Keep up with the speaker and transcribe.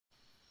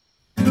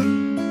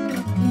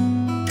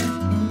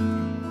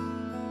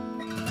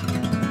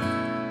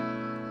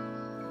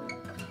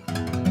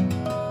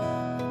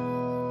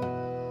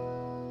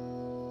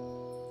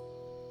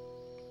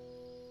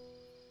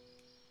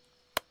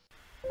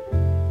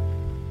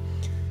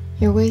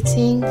You're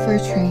waiting for a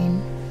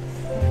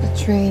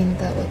train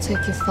that will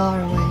take you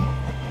far away.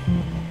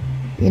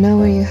 You know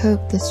where you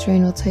hope this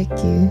train will take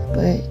you,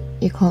 but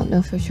you can't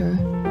know for sure.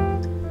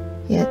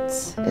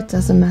 Yet, it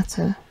doesn't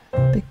matter,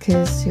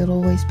 because you'll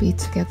always be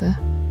together.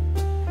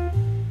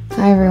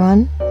 Hi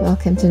everyone,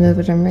 welcome to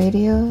Nobodom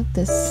Radio.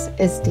 This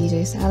is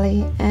DJ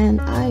Sally, and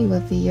I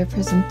will be your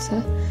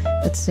presenter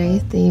with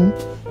today's theme,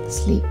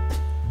 sleep.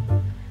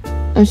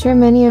 I'm sure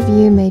many of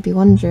you may be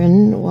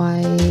wondering why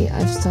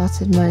I've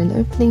started my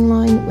opening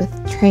line with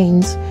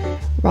trains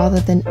rather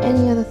than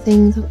any other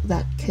thing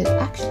that could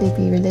actually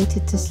be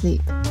related to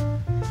sleep.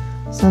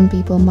 Some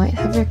people might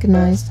have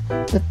recognized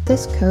that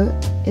this quote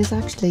is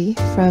actually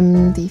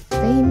from the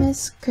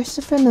famous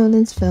Christopher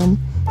Nolan's film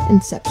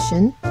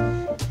Inception,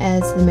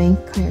 as the main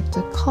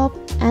character Cobb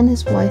and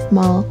his wife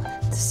Mal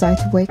decide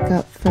to wake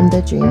up from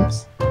their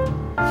dreams.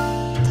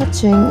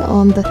 Touching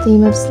on the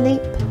theme of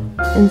sleep,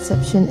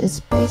 Inception is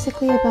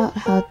basically about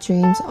how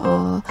dreams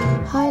are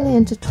highly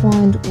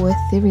intertwined with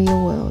the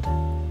real world.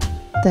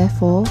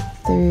 Therefore,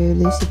 through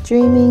lucid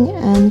dreaming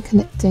and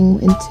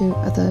connecting into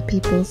other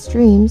people's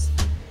dreams,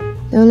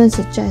 Nolan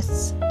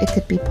suggests it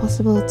could be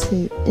possible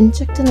to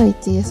inject an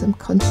idea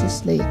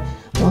subconsciously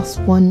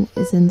whilst one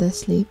is in their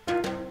sleep.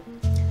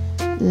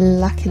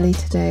 Luckily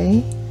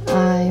today,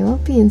 I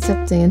won't be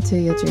incepting into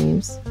your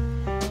dreams.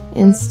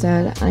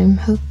 Instead, I'm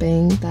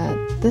hoping that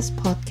this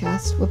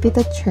podcast will be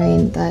the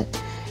train that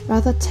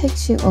rather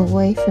takes you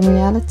away from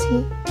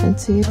reality and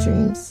to your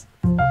dreams.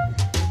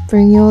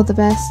 Bring you all the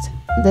best.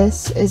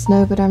 This is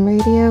Nobodom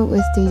Radio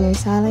with DJ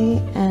Sally,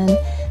 and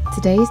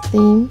today's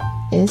theme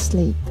is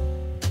sleep.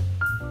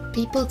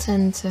 People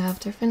tend to have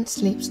different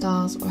sleep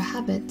styles or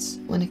habits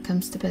when it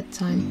comes to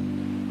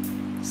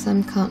bedtime.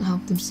 Some can't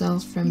help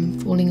themselves from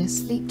falling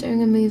asleep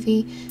during a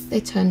movie they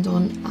turned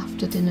on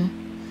after dinner,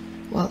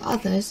 while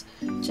others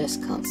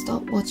just can't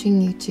stop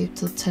watching YouTube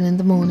till 10 in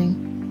the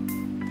morning.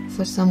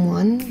 For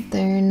someone,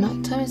 their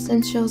nighttime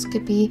essentials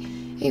could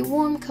be a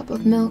warm cup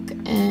of milk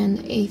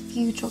and a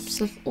few drops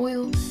of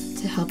oil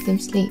to help them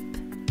sleep.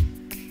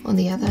 On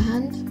the other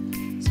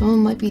hand,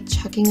 someone might be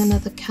chugging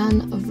another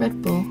can of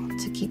Red Bull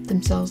to keep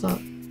themselves up.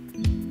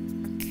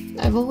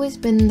 I've always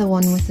been the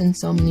one with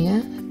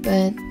insomnia,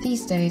 but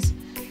these days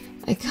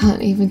I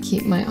can't even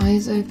keep my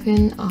eyes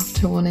open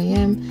after 1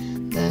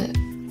 a.m. that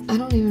I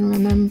don't even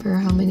remember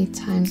how many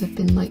times I've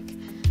been like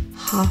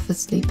half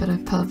asleep at a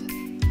pub.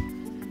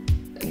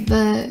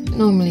 But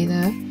normally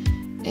though,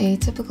 a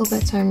typical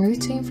bedtime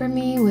routine for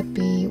me would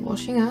be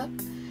washing up,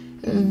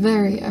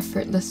 very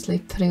effortlessly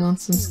putting on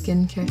some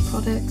skincare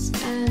products,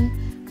 and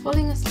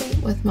falling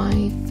asleep with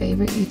my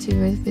favorite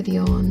YouTuber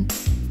video on.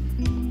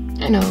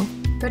 I know,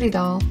 pretty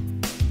dull.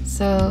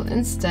 So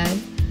instead,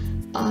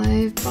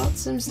 I've brought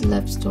some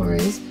celeb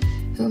stories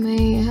who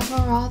may have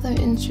a rather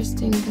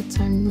interesting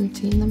bedtime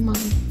routine than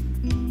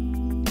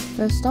mine.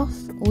 First off,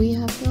 we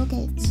have Bill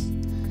Gates.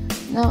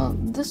 Now,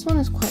 this one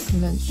is quite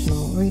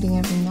conventional, reading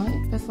every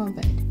night before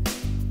bed.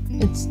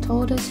 It's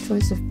told his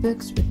choice of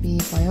books would be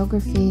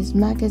biographies,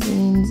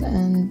 magazines,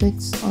 and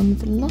books on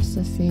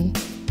philosophy.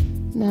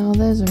 Now,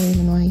 there's a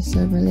reason why he's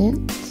so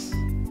brilliant.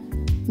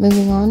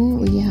 Moving on,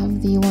 we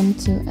have the one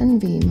to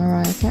envy,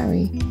 Mariah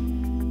Carey.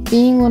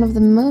 Being one of the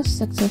most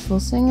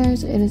successful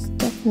singers, it is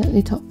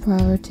definitely top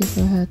priority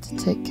for her to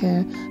take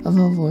care of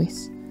her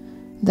voice.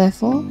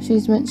 Therefore,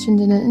 she's mentioned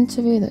in an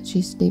interview that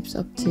she sleeps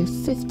up to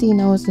 15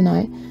 hours a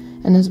night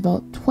and has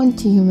about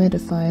 20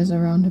 humidifiers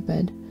around her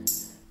bed.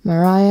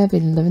 Mariah be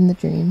living the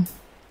dream.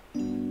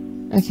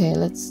 Okay,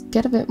 let's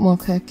get a bit more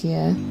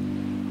quirkier.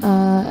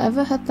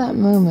 Ever had that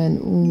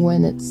moment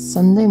when it's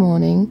Sunday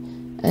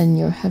morning and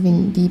you're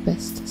having the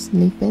best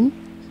sleep in,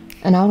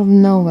 and out of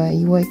nowhere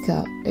you wake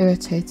up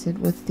irritated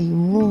with the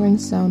roaring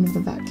sound of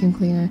the vacuum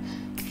cleaner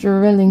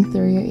drilling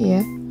through your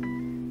ear?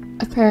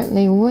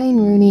 Apparently Wayne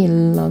Rooney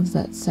loves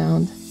that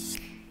sound.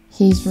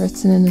 He's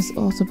written in his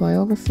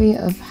autobiography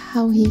of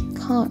how he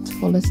can't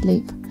fall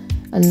asleep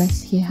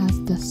unless he has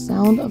the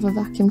sound of a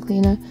vacuum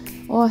cleaner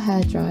or a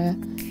hairdryer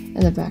in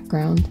the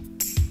background.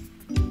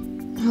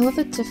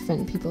 However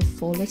different people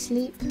fall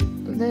asleep,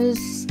 there's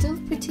still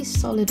a pretty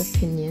solid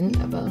opinion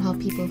about how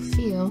people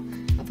feel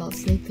about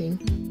sleeping.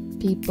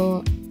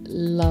 People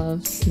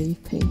love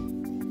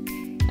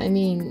sleeping. I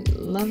mean,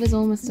 love is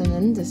almost an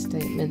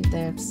understatement,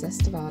 they're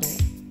obsessed about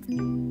it.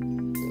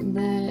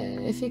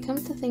 But if you come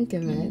to think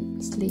of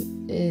it, sleep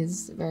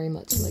is very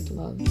much like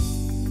love.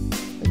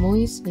 The more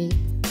you sleep,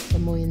 the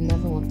more you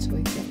never want to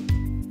wake up.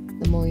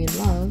 The more you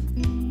love,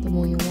 the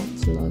more you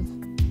want to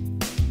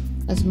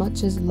love. As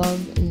much as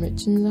love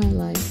enriches our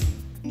life,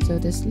 so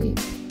does sleep.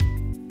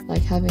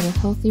 Like having a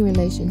healthy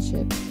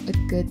relationship, a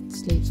good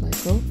sleep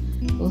cycle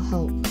will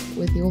help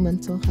with your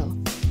mental health.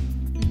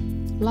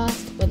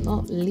 Last but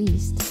not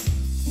least,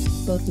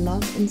 both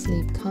love and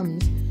sleep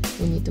comes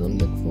when you don't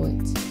look for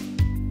it.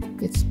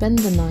 You'd spend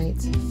the night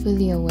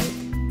fully awake,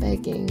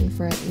 begging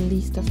for at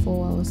least a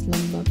 4-hour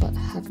slumber but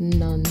have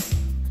none.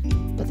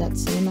 But that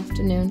same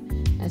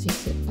afternoon, as you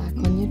sit back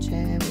on your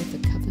chair with a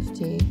cup of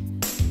tea,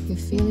 you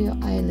feel your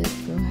eyelids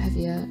grow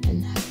heavier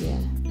and heavier.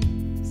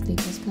 Sleep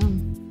has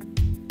come.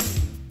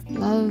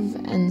 Love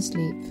and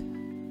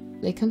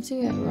sleep. They come to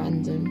you at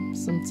random,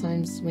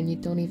 sometimes when you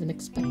don't even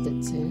expect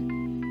it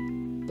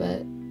to.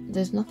 But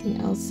there's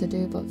nothing else to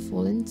do but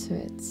fall into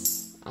it.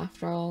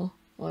 After all,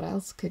 what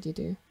else could you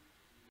do?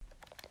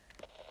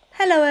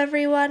 Hello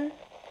everyone,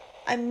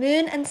 I'm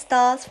Moon and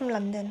Stars from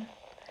London.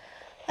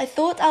 I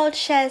thought I would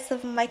share some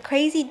of my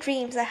crazy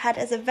dreams I had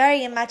as a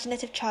very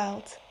imaginative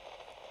child.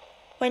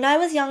 When I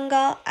was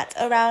younger, at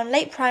around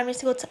late primary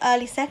school to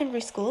early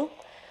secondary school,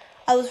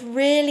 I was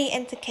really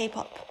into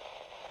K-pop.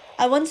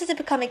 I wanted to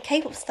become a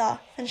K-pop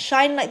star and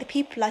shine like the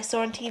people I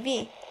saw on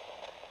TV.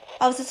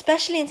 I was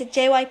especially into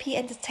JYP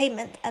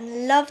Entertainment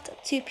and loved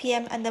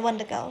 2PM and the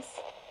Wonder Girls.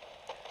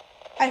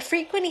 I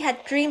frequently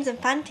had dreams and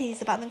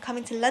fantasies about them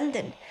coming to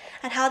London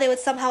and how they would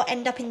somehow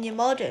end up in New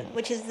Malden,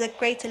 which is the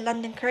greater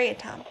London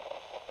Koreatown.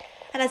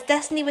 And as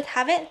destiny would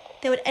have it,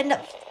 they would end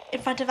up in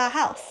front of our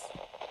house.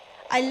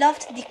 I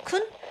loved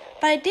Nikun,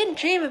 but I didn't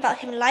dream about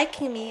him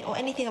liking me or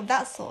anything of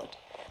that sort,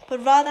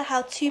 but rather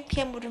how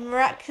 2PM would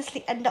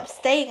miraculously end up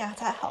staying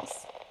at our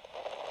house,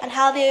 and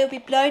how they would be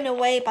blown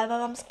away by my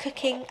mum's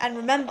cooking and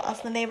remember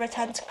us when they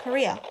returned to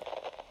Korea.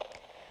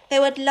 They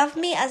would love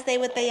me as they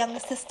would their younger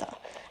sister,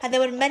 and they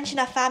would mention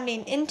our family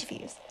in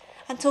interviews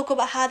and talk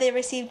about how they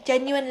received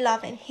genuine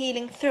love and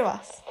healing through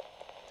us.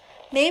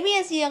 Maybe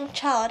as a young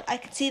child I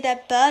could see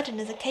their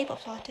burden as a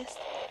K-pop artist,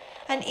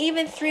 and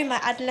even through my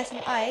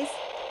adolescent eyes,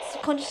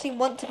 subconsciously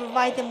want to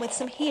provide them with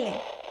some healing.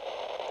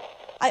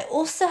 I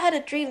also had a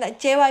dream that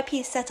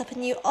JYP set up a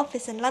new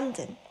office in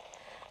London,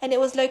 and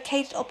it was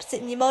located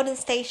opposite New Malden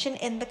Station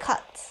in the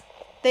Cut.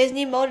 Those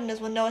New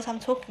Maldeners will know what I'm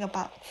talking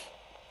about.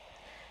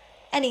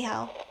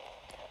 Anyhow,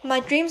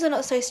 my dreams are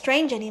not so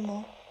strange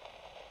anymore,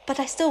 but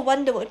I still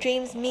wonder what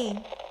dreams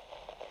mean.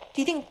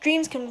 Do you think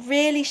dreams can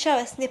really show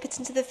us snippets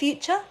into the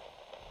future?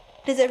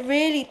 Does it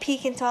really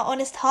peek into our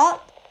honest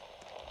heart?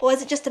 Or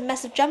is it just a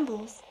mess of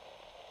jumbles?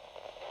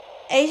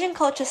 Asian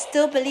cultures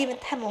still believe in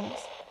taemongs,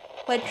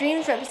 where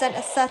dreams represent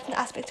a certain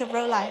aspect of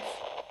real life.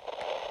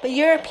 But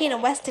European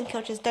and Western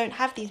cultures don't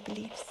have these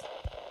beliefs.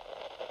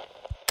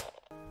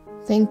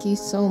 Thank you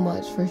so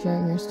much for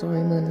sharing your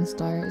story, Moon and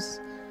Stars.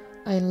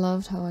 I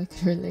loved how I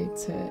could relate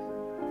to it.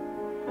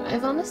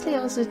 I've honestly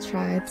also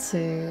tried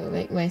to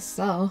make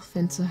myself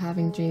into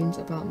having dreams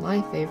about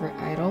my favorite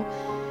idol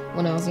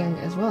when I was young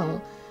as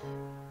well,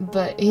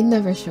 but he'd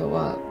never show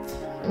up.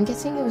 I'm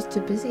guessing he was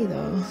too busy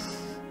though.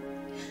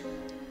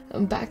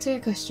 Back to your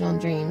question on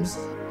dreams.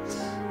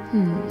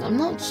 I'm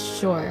not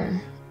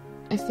sure.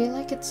 I feel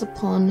like it's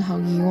upon how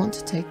you want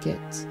to take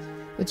it,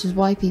 which is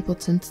why people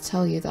tend to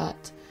tell you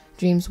that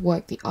dreams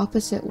work the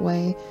opposite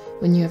way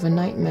when you have a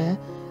nightmare,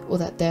 or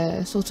that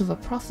they're sort of a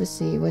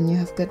prophecy when you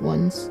have good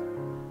ones.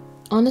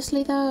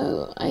 Honestly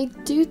though, I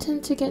do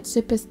tend to get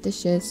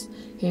superstitious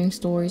hearing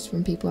stories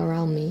from people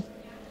around me.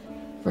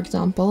 For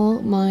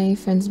example, my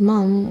friend's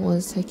mum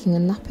was taking a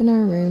nap in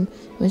her room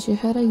when she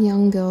heard a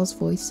young girl's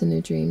voice in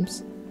her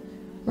dreams.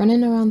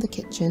 Running around the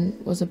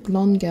kitchen was a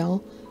blonde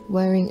girl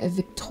wearing a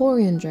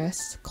Victorian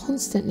dress,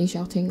 constantly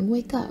shouting,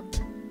 "Wake up!"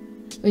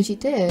 When she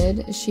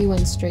did, she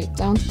went straight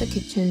down to the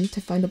kitchen to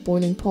find a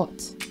boiling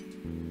pot.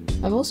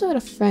 I've also had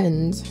a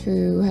friend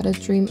who had a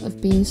dream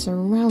of being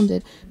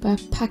surrounded by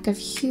a pack of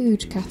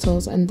huge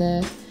cattle and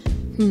their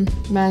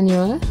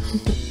manure,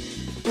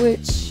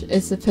 which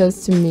is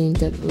supposed to mean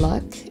good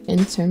luck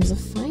in terms of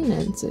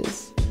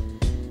finances.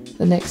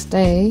 The next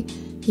day,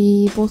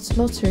 he bought a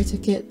lottery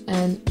ticket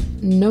and,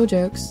 no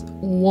jokes,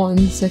 won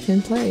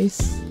second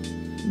place.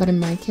 But in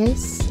my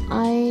case,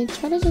 I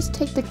try to just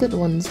take the good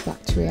ones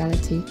back to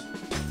reality.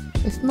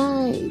 If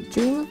my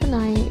dream of the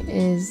night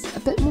is a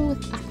bit more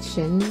with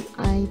action,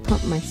 I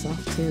prompt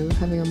myself to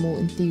having a more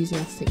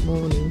enthusiastic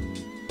morning.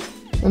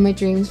 When my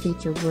dreams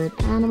feature weird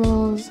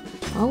animals,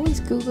 I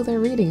always Google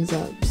their readings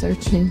up,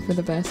 searching for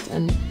the best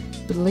and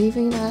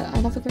believing that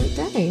I'd have a great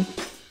day.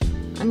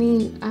 I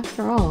mean,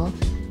 after all,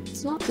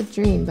 it's not the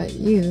dream but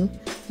you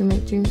who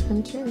make dreams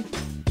come true.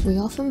 We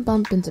often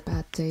bump into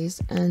bad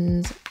days,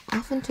 and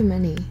often too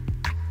many.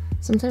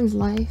 Sometimes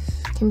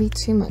life can be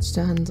too much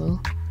to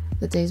handle.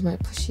 The days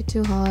might push you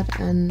too hard,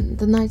 and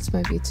the nights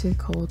might be too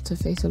cold to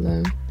face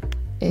alone.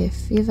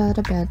 If you've had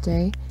a bad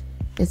day,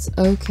 it's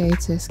okay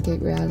to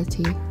escape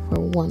reality for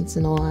once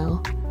in a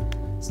while.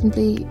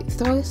 Simply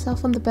throw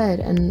yourself on the bed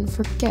and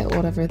forget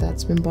whatever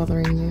that's been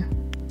bothering you.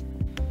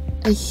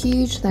 A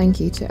huge thank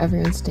you to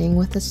everyone staying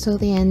with us till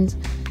the end,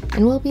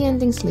 and we'll be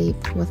ending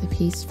sleep with a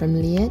piece from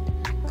LIAD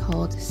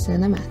called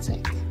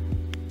Cinematic.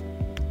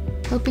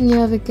 Hoping you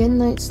have a good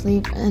night's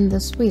sleep and the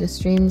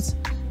sweetest dreams.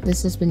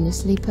 This has been your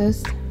sleep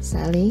host,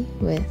 Sally,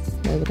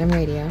 with Nobodem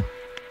Radio.